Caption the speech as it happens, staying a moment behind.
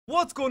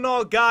What's going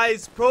on,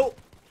 guys?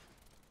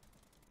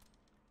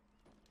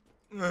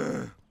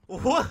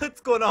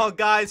 What's going on,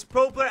 guys?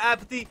 Pro Player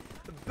Apathy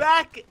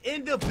back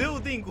in the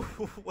building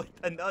with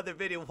another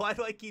video. Why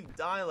do I keep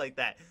dying like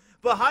that?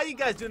 But how you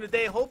guys doing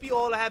today? Hope you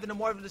all are having a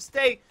marvelous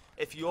day.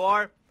 If you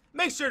are,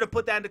 make sure to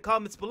put that in the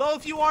comments below.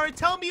 If you aren't,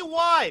 tell me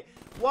why.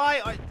 Why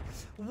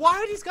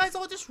are these guys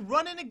all just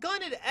running and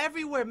gunning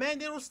everywhere, man?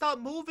 They don't stop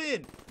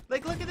moving.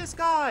 Like, look at this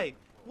guy.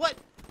 What?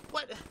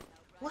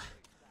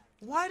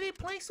 Why are they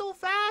playing so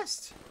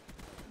fast?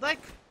 Like,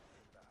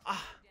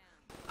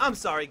 I'm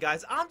sorry,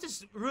 guys. I'm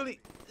just really,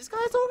 this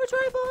guy's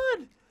overdrive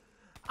on.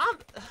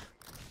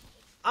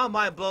 I'm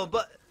mind blown,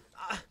 but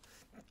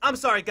I'm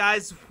sorry,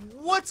 guys.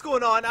 What's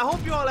going on? I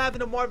hope you're all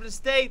having a marvelous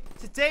day.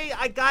 Today,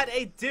 I got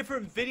a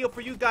different video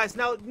for you guys.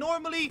 Now,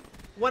 normally,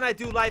 when I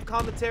do live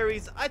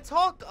commentaries, I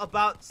talk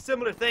about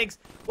similar things.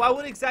 Well, I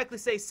wouldn't exactly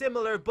say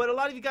similar, but a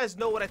lot of you guys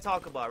know what I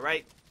talk about,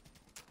 right?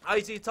 I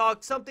usually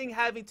talk something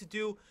having to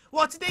do,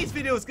 well, today's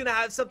video is going to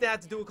have something have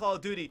to do with Call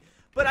of Duty,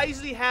 but I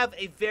usually have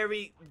a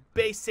very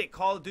basic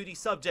Call of Duty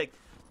subject.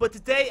 But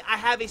today, I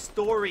have a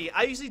story.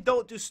 I usually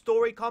don't do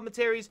story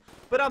commentaries,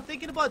 but I'm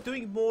thinking about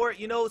doing more,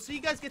 you know, so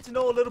you guys get to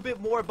know a little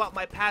bit more about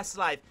my past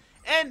life.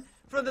 And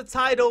from the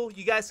title,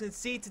 you guys can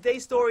see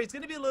today's story is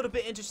going to be a little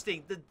bit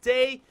interesting. The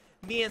day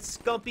me and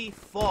Scumpi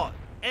fought.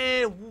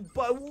 And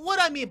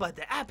what I mean by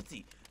the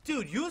apathy.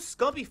 Dude, you and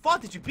Scumpi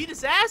fought? Did you beat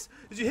his ass?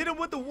 Did you hit him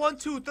with the 1,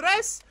 2, 3?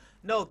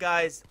 No,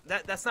 guys,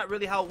 that's not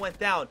really how it went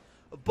down.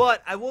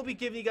 But I will be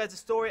giving you guys a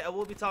story. I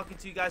will be talking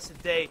to you guys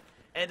today.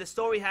 And the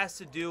story has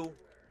to do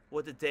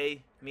with the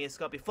day me and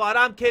Scumpi fought.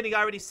 I'm kidding.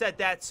 I already said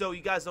that, so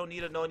you guys don't need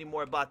to know any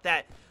more about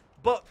that.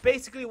 But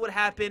basically what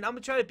happened, I'm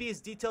going to try to be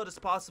as detailed as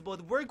possible.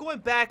 We're going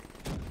back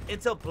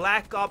into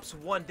Black Ops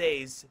 1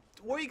 days.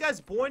 Were you guys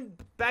born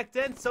back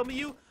then? Some of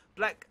you?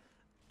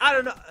 I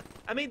don't know.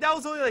 I mean, that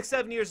was only like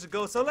 7 years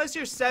ago. So unless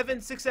you're 6,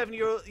 7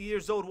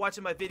 years old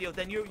watching my video,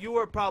 then you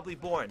were probably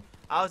born.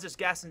 I was just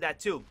guessing that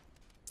too.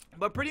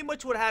 But pretty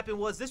much what happened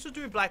was, this was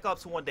during Black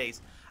Ops 1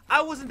 days.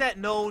 I wasn't that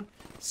known.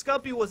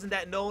 Scumpi wasn't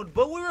that known.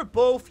 But we were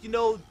both, you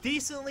know,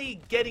 decently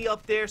getting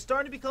up there,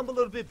 starting to become a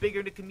little bit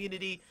bigger in the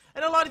community.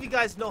 And a lot of you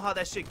guys know how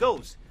that shit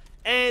goes.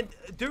 And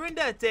during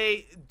that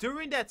day,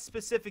 during that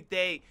specific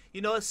day,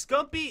 you know,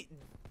 Scumpi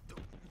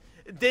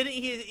didn't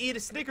eat a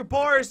Snicker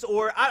bars,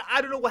 or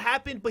I don't know what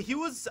happened, but he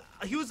was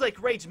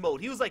like rage mode.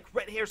 He was like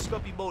red hair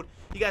Scumpi mode.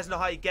 You guys know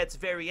how he gets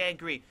very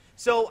angry.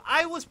 So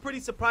I was pretty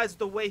surprised with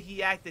the way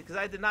he acted, because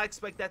I did not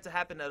expect that to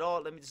happen at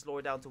all. Let me just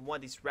lower down to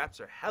 1. These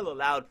raps are hella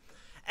loud.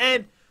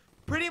 And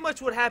pretty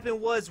much what happened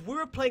was, we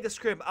were playing a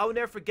scrim. I will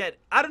never forget.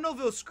 I don't know if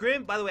it was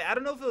scrim. By the way, I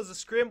don't know if it was a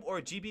scrim or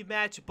a GB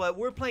match, but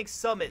we were playing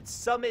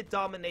Summit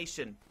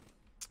Domination.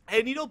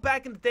 And you know,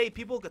 back in the day,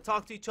 people could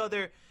talk to each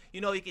other. You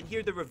know, you can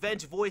hear the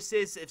revenge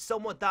voices. If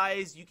someone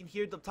dies, you can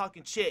hear them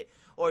talking shit.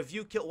 Or if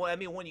you kill, well, I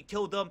mean, when you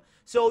kill them.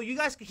 So you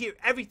guys can hear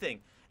everything.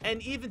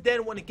 And even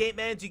then, when the game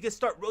ends, you can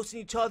start roasting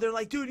each other.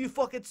 Like, dude, you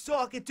fucking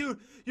suck. And dude,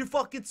 you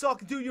fucking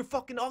suck. And dude, you're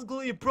fucking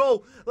ugly,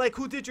 bro. Like,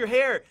 who did your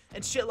hair?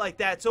 And shit like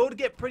that. So it would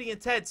get pretty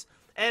intense.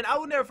 And I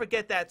will never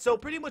forget that. So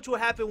pretty much what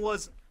happened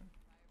was,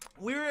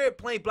 we were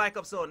playing Black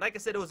Ops 1. Like I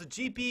said, it was a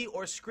GP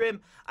or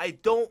scrim. I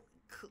don't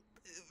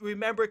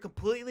remember it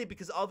completely,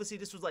 because obviously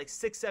this was like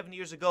 6, 7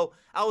 years ago.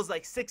 I was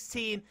like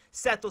 16,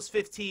 Seth was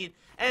 15.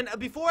 And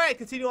before I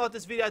continue on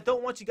this video, I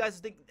don't want you guys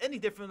to think any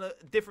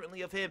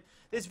differently of him.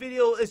 This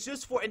video is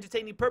just for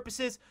entertaining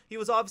purposes. He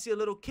was obviously a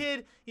little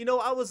kid, you know,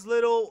 I was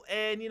little,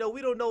 and you know,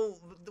 we don't know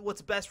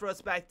what's best for us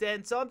back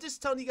then. So I'm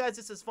just telling you guys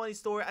this is a funny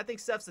story. I think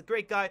Seth's a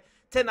great guy,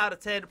 10 out of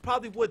 10,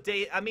 probably would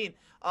date. I mean,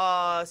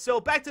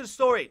 so back to the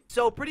story.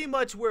 So pretty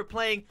much we're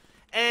playing,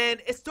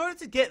 and it started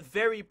to get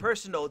very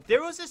personal.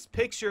 There was this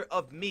picture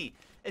of me.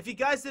 If you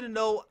guys didn't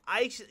know,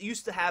 I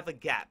used to have a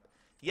gap.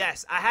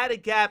 Yes, I had a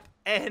gap,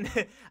 and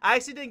I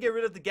actually didn't get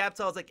rid of the gap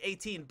till I was like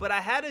 18. But I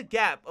had a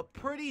gap, a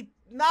pretty,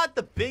 not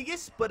the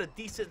biggest, but a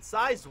decent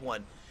sized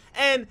one.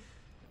 And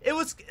it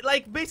was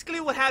like, basically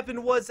what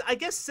happened was, I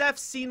guess Seth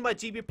seen my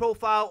GB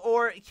profile,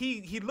 or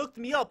he looked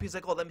me up. He's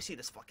like, oh, let me see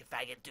this fucking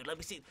faggot, dude. Let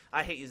me see.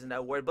 I hate using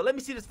that word, but let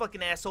me see this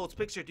fucking asshole's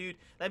picture, dude.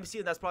 Let me see.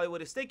 And that's probably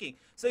what he's thinking.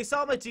 So he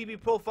saw my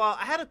GB profile.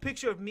 I had a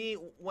picture of me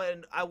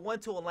when I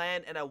went to a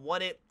LAN and I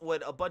won it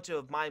with a bunch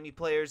of Miami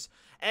players.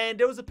 And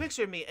there was a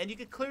picture of me, and you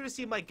could clearly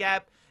see my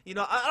gap. You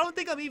know, I don't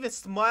think I'm even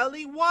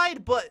smiling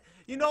wide, but,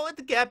 you know,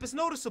 the gap is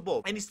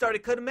noticeable. And he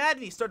started cutting mad at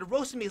me. He started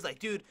roasting me. He's like,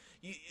 dude,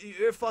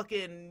 you're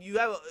fucking, you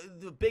have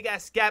a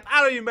big-ass gap. I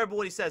don't even remember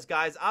what he says,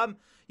 guys.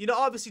 You know,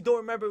 obviously don't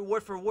remember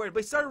word for word,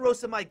 but he started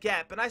roasting my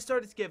gap, and I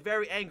started to get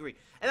very angry.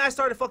 And I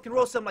started fucking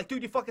roasting him, like,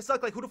 dude, you fucking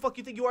suck. Like, who the fuck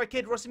you think you are,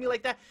 kid, roasting me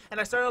like that? And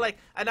I started, like,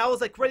 and I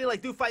was, like, ready,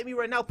 like, dude, fight me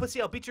right now,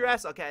 pussy, I'll beat your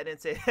ass. Okay, I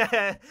didn't say,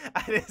 I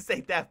didn't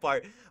say that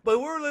part. But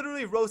we were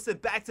literally roasting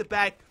back to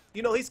back.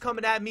 You know, he's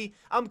coming at me,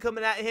 I'm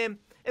coming at him.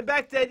 And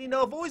back then, you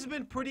know, I've always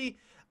been pretty,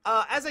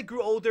 as I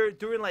grew older,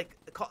 during, like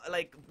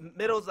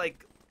middles,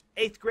 like,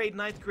 8th grade,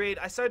 9th grade,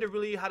 I started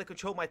really how to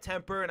control my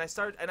temper, and I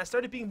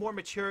started being more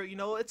mature. You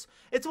know, it's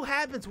what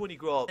happens when you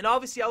grow up. And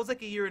obviously, I was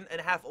like a year and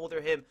a half older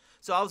than him,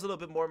 so I was a little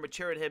bit more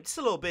mature than him, just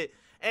a little bit.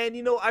 And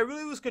you know, I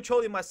really was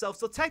controlling myself.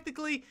 So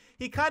technically,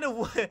 he kind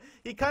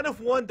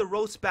of won the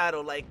roast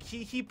battle. Like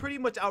he pretty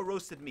much out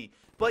roasted me.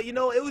 But you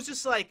know, it was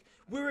just like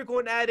we were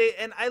going at it,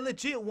 and I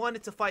legit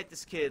wanted to fight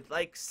this kid.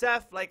 Like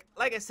Seth, like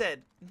I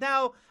said,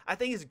 now I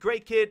think he's a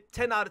great kid,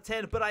 10 out of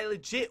 10. But I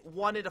legit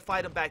wanted to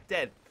fight him back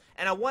then.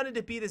 And I wanted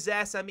to beat his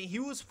ass. I mean, he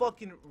was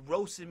fucking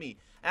roasting me.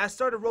 And I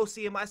started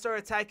roasting him. I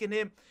started attacking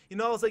him. You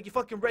know, I was like, you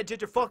fucking red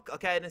ginger fuck.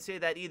 Okay, I didn't say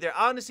that either.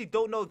 I honestly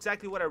don't know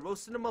exactly what I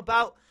roasted him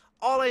about.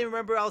 All I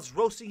remember, I was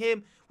roasting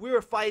him. We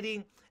were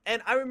fighting.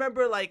 And I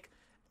remember, like,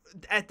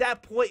 at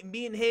that point,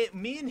 me and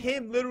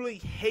him literally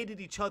hated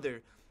each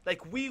other.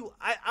 Like,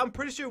 I'm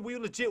pretty sure we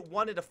legit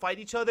wanted to fight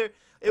each other.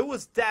 It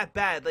was that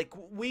bad. Like,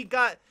 we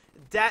got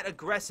that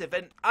aggressive.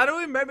 And I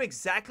don't remember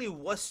exactly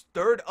what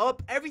stirred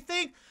up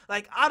everything.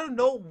 Like, I don't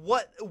know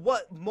what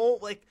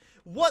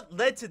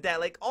led to that.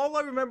 Like, all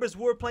I remember is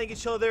we were playing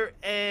each other.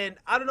 And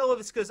I don't know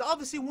if it's because,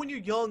 obviously, when you're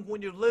young,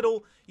 when you're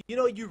little, you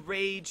know, you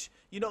rage.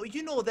 You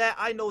know that,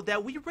 I know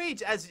that. We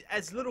rage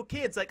as little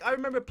kids. Like, I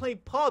remember playing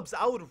pubs.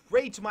 I would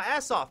rage my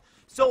ass off.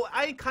 So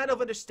I kind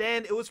of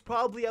understand. It was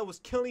probably I was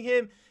killing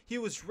him. He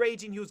was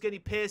raging. He was getting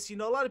pissed. You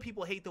know, a lot of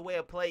people hate the way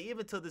I play,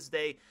 even to this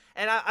day.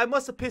 And I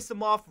must have pissed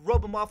him off,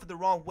 rubbed him off in the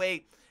wrong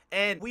way.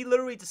 And we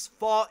literally just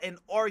fought and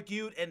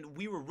argued, and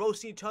we were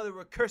roasting each other. We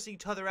were cursing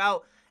each other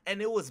out,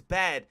 and it was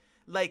bad.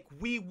 Like,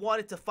 we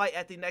wanted to fight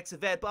at the next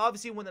event. But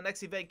obviously, when the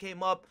next event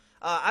came up,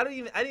 I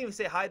didn't even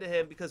say hi to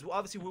him because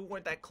obviously we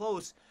weren't that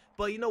close.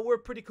 But, you know, we're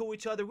pretty cool with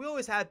each other. We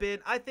always have been.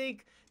 I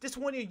think just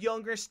when you're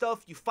younger and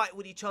stuff, you fight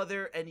with each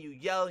other and you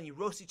yell and you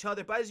roast each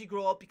other. But as you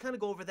grow up, you kind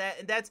of go over that.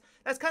 And that's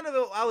kind of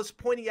what I was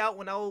pointing out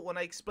when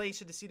I explained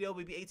should the CDL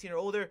be 18 or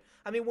older.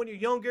 I mean, when you're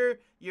younger,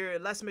 you're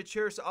less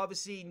mature. So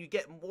obviously, and you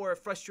get more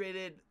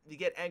frustrated. You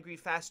get angry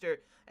faster.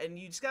 And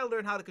you just got to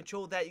learn how to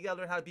control that. You got to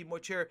learn how to be more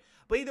mature.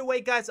 But either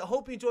way, guys, I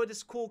hope you enjoyed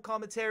this cool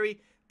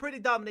commentary. Pretty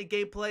dominant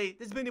gameplay.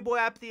 This has been your boy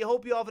Apathy. I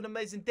hope you all have an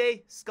amazing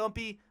day.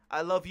 Scumpi,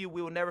 I love you.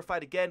 We will never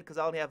fight again because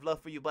I only have love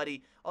for you,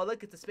 buddy. Oh,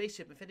 look at the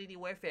spaceship. Infinity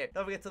Warfare.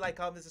 Don't forget to like,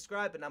 comment, and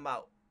subscribe, and I'm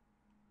out.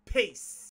 Peace.